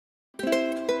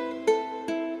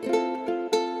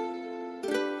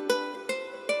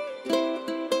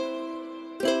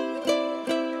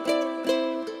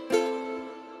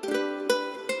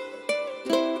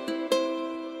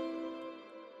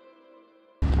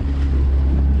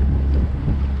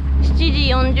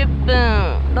時40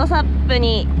分、ロサップ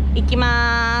に行き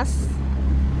ます。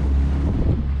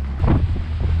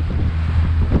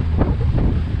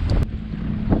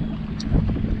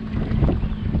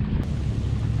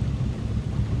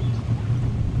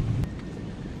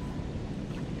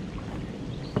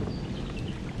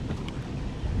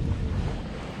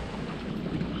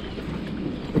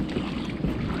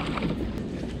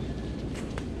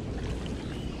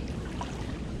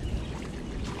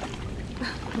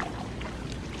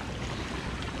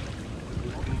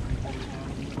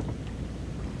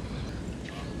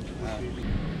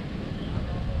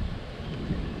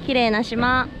綺麗な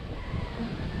島。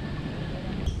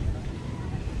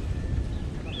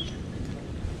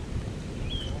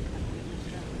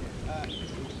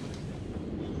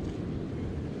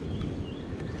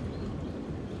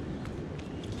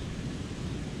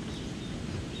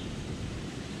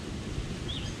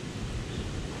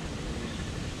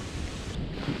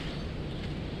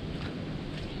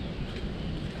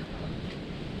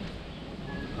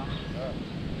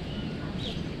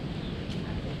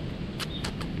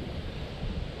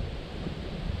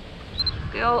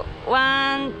Go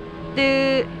 1,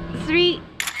 2, 3.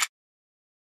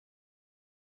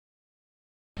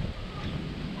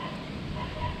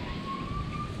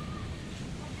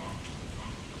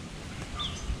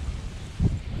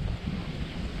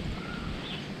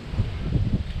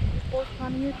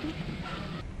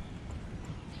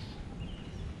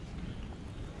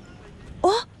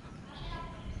 Oh,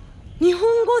 日本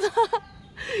語だ。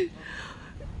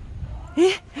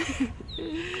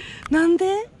なん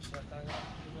で？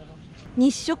日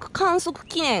食観測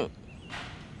記念。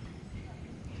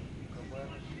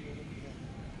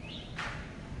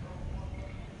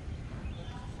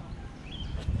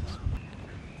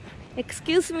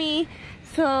Excuse me,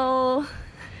 so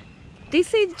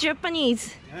this is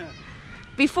Japanese.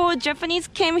 Before Japanese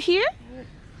came here?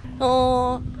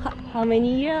 Oh, how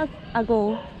many years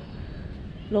ago?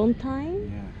 Long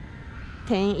time?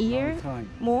 10 years?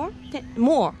 More?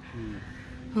 More?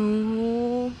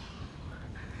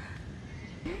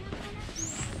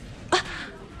 あっ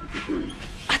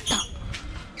た。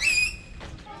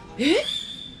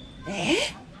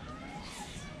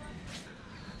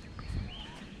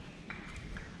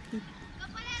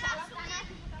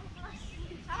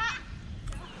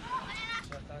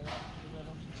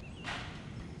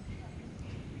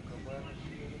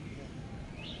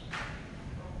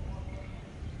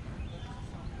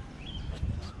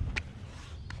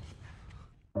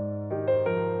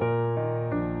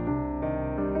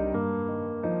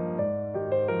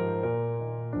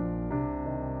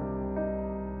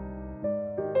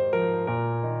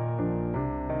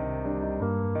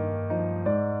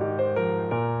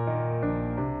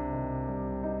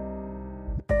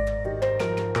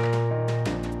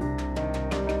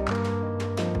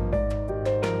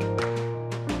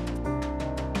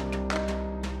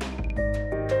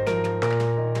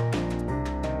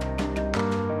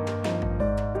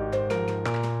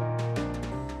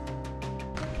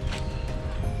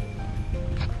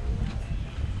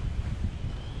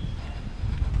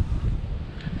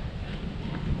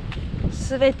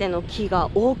すべての木が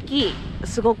大きい。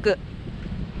すごく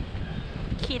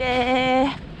綺麗。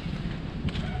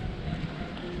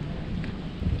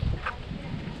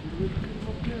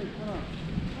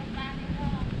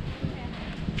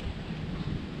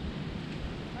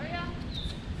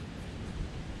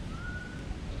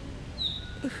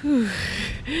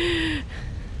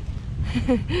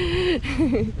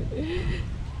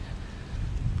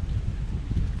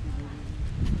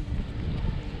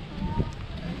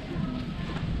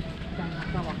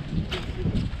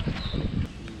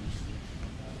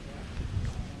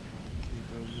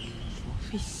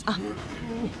あ、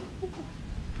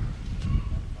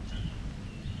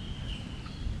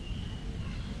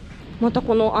また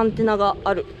このアンテナが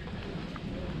ある。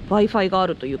 Wi-Fi があ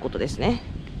るということですね。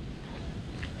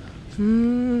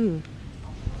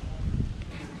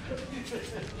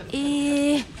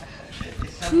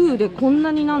風でこん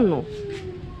なになんの？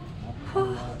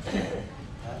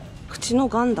口の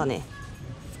がんだね。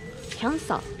キャン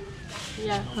サ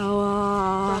ー。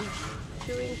わー。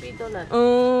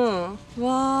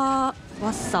わ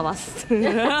っさわっす。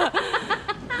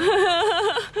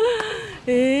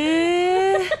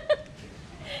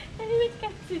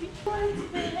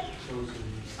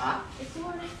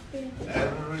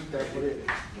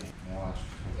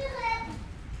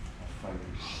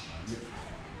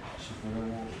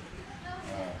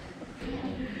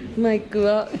マイク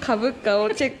は株価を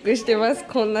チェックしてます。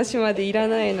こんな島でいら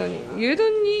ないのに。You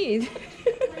don't need.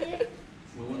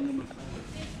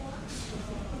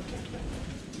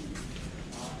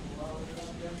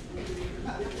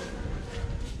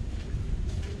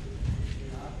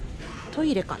 ト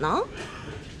イレかな。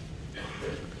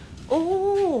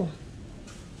おお、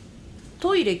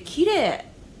トイレきれ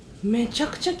い、めちゃ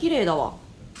くちゃきれいだわ。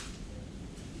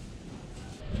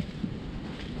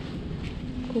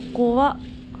ここは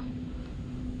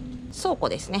倉庫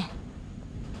ですね。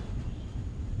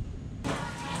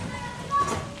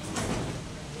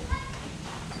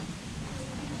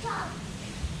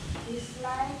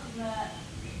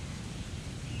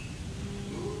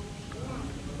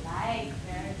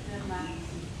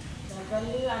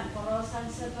Sekalian, porosan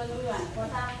sekalian.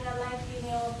 Kota ada live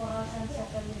video porosan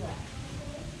sekalian.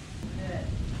 Good.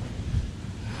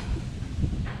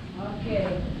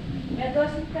 Okay.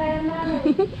 Metos kaya mana?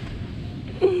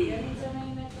 Jadi sana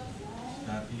metos.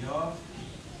 Tapio,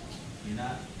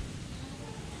 ina,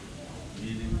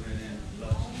 ini mungkin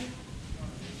los.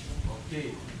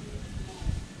 Okay.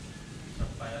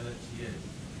 Sampai ada cie.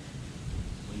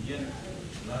 Kemudian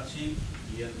lasi,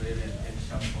 dia beri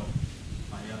example.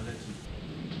 Mayang lasi.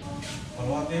 For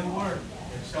whatever,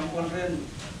 example ren,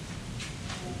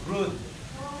 fruit.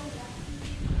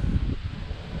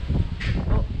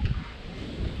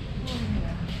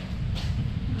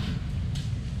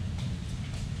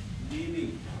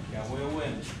 Ini, ya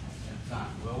wewen, entah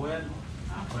wewen,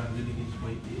 apa yang jadi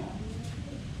seperti ini.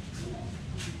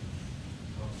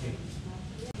 Okay.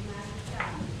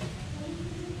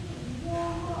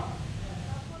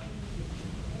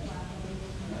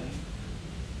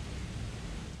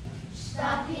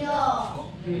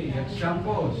 Okay,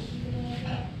 examples.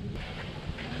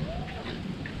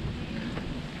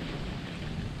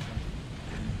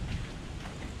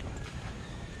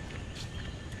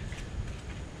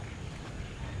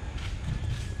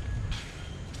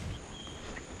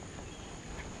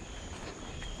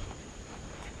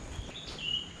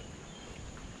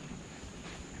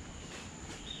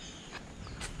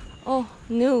 Oh,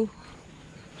 new.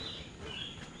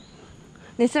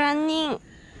 This running.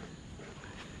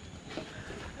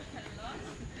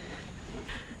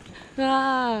 わ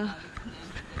あ。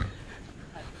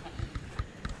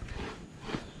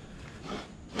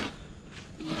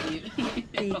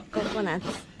ココナッツ。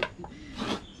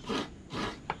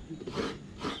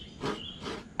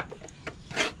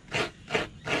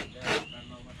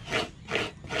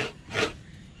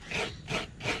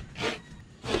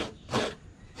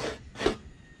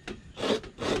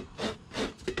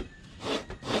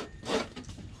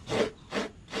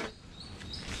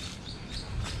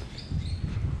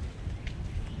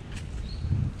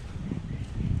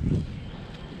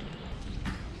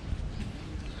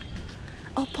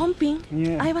Oh, pumping?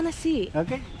 Yeah. I wanna see.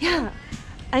 Okay. Yeah,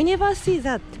 I never see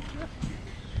that.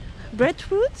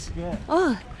 Breadfruits? Yeah.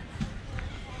 Oh.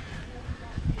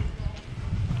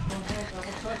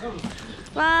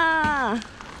 Wow.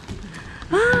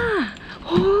 Ah.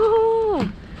 Oh.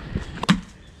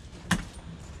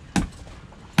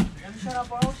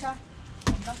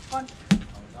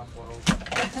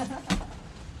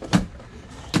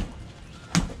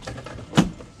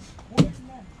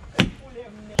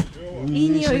いい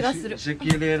匂いがする。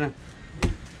Sekiranya.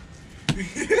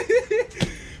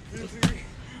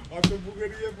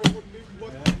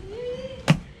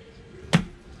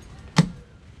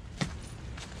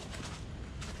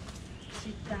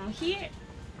 Sit down here.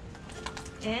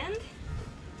 And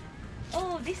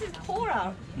oh, this is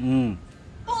coral.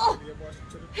 Oh,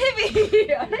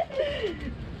 heavy. あれ？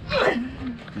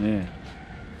 Yeah.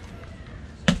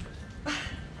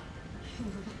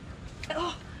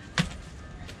 Oh.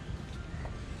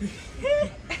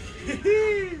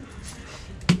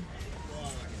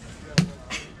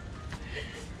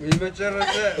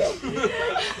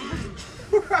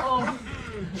 Oh,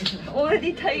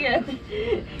 already tired.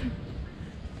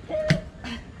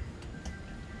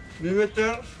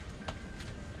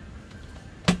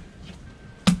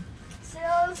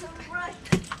 So bright.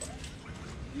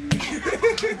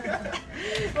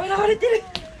 笑われてる。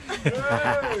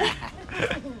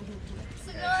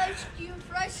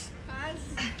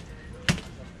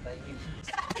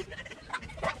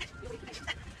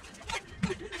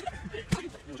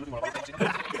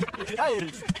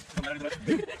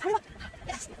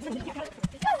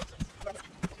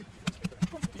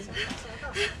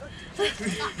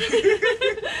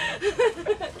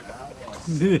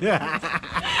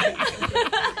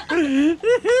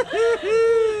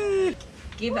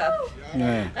Give up.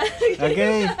 Yeah.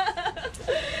 Okay.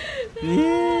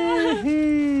 Yee.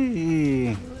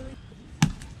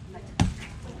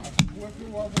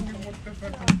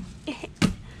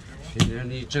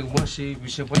 Ini cek masih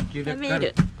bisa buat 食 kita べ kan.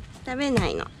 る。食べな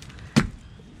いの。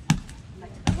な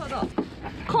るほど。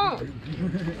コン。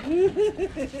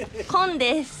コン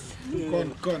です。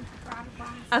Kon, kon.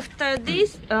 after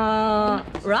this,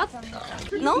 wrap?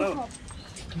 No?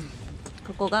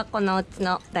 ここがこのうち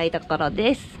の台所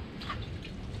です。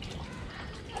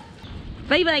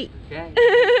バイバイ。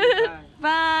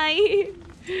バイ。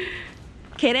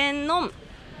ケレンノン。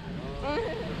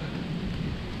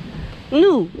ヌ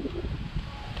ー。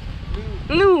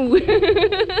ヌー。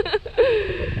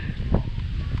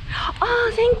ああ、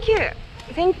Thank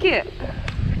you。Thank you。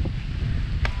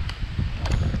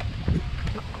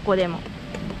ここでも。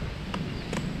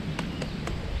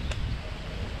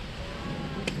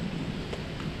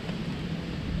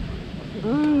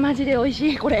マジで美味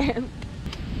しいこれ。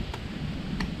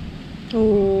お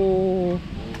お。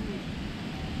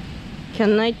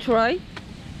Can I try?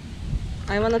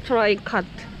 I wanna try cut.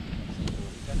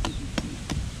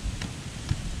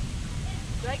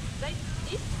 Like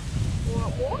this or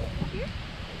more here?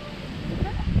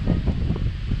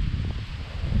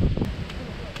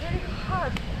 Very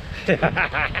hard.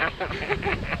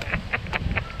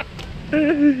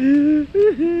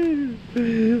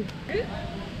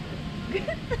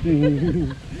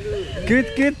 Good,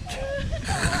 good.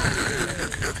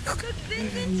 全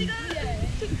然違う。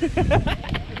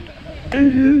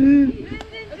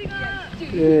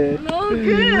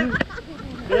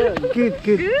Good,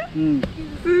 good.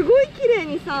 すごい綺麗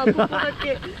にさ、ここだ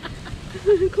け。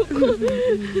ここ。や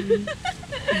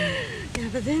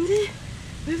っぱ全然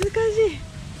難しい。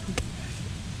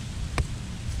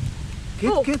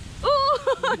Good, good. お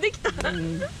お、できた。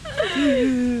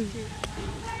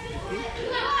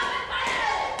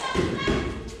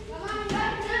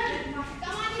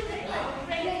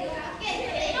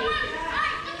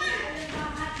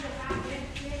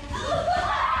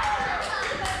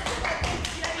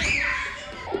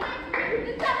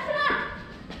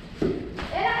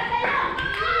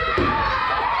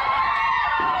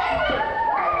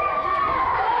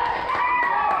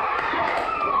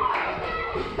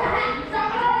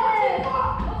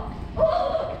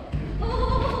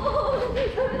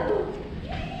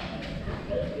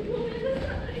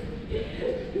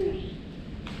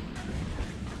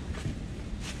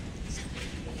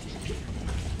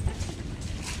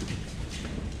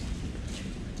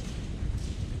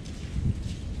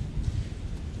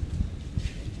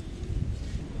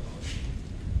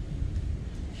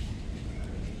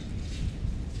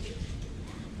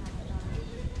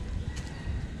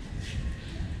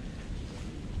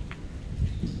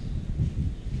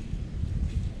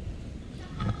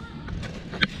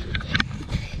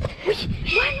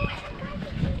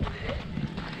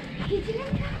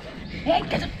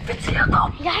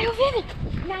Ja, jag vet inte.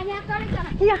 Nej, jag tar inte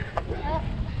den. Ja.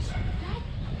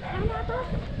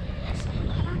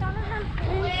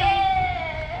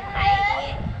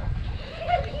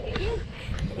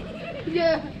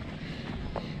 Yeah.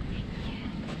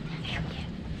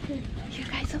 You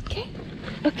guys okay?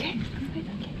 Okay.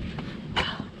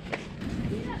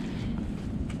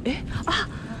 Eh? Ah.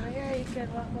 Yeah, you can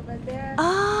walk over there.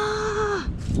 Ah.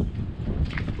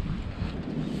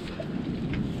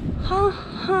 Ha.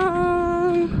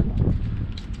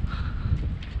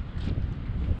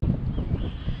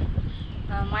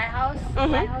 My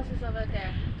house is over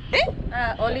there.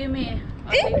 Only me.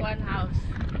 Only one house.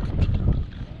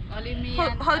 Only me.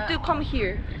 How to come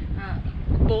here?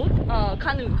 Boat?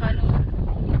 Canoe.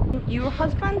 Your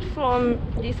husband from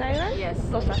this island? Yes.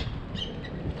 LOSAP.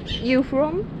 You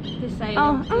from? This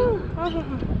island too.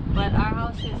 But our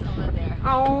house is over there.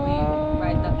 Oh. We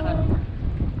ride the canoe.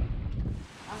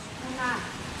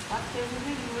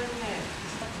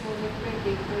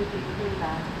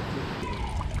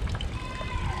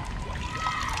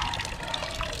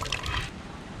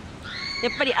や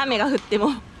っぱり雨が降って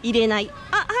も入れない。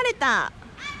あ、晴れた。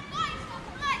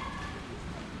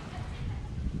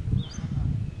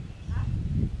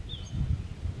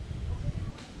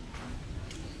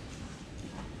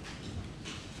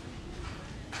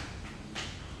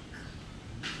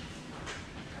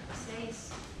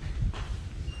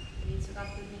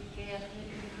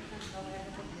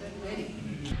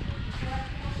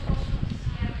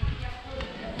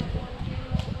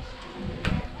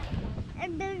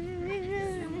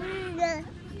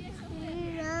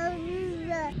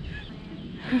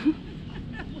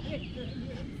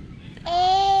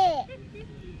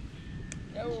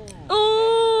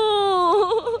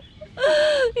Oh,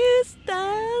 you're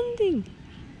standing.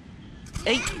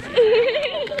 Hey.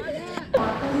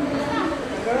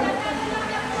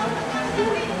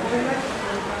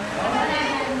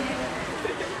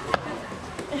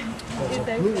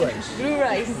 Blue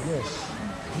rice.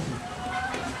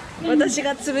 私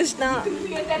が潰した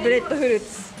ブレッドフルー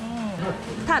ツ。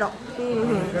タロ。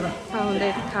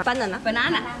バナナ。バナ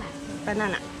ナ。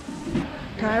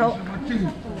タロ、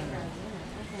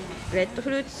レッドフ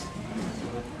ルーツ、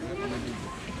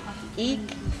イー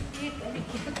ク、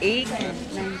イーク、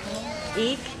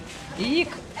イーク、イー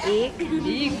ク、イーク、イ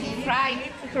ーク、フライ、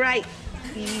フライ、イ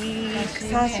ーク、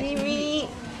刺身、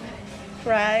フ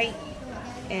ライ、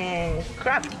ク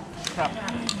ラブ、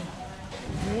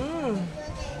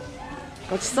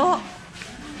ごちそう。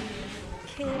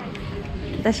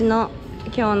私の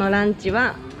今日のランチ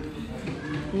は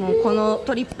もうこの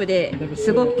トリップで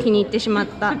すごく気に入ってしまっ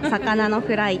た魚の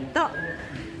フライと、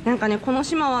なんかね、この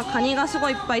島はカニがすご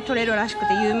いいっぱい取れるらしく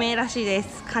て有名らしいで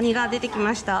す。カニが出てき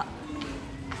ました。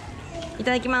い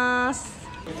ただきます。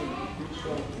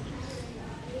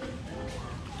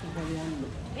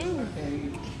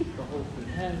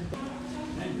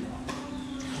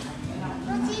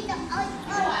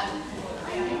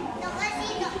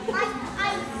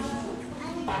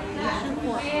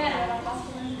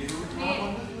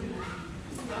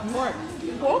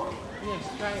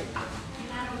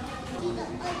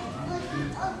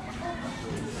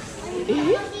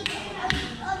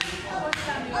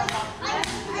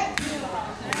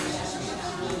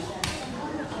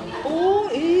おー、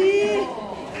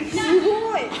す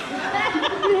ごい、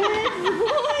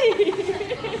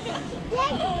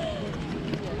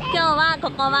今日はこ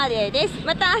こまでです。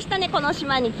また明日ね、この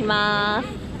島に来ます。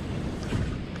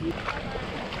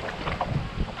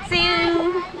See you!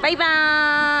 バイバ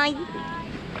ーイ。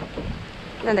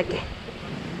なんだっけ、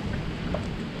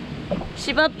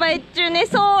シバパエチュネ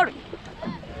ソール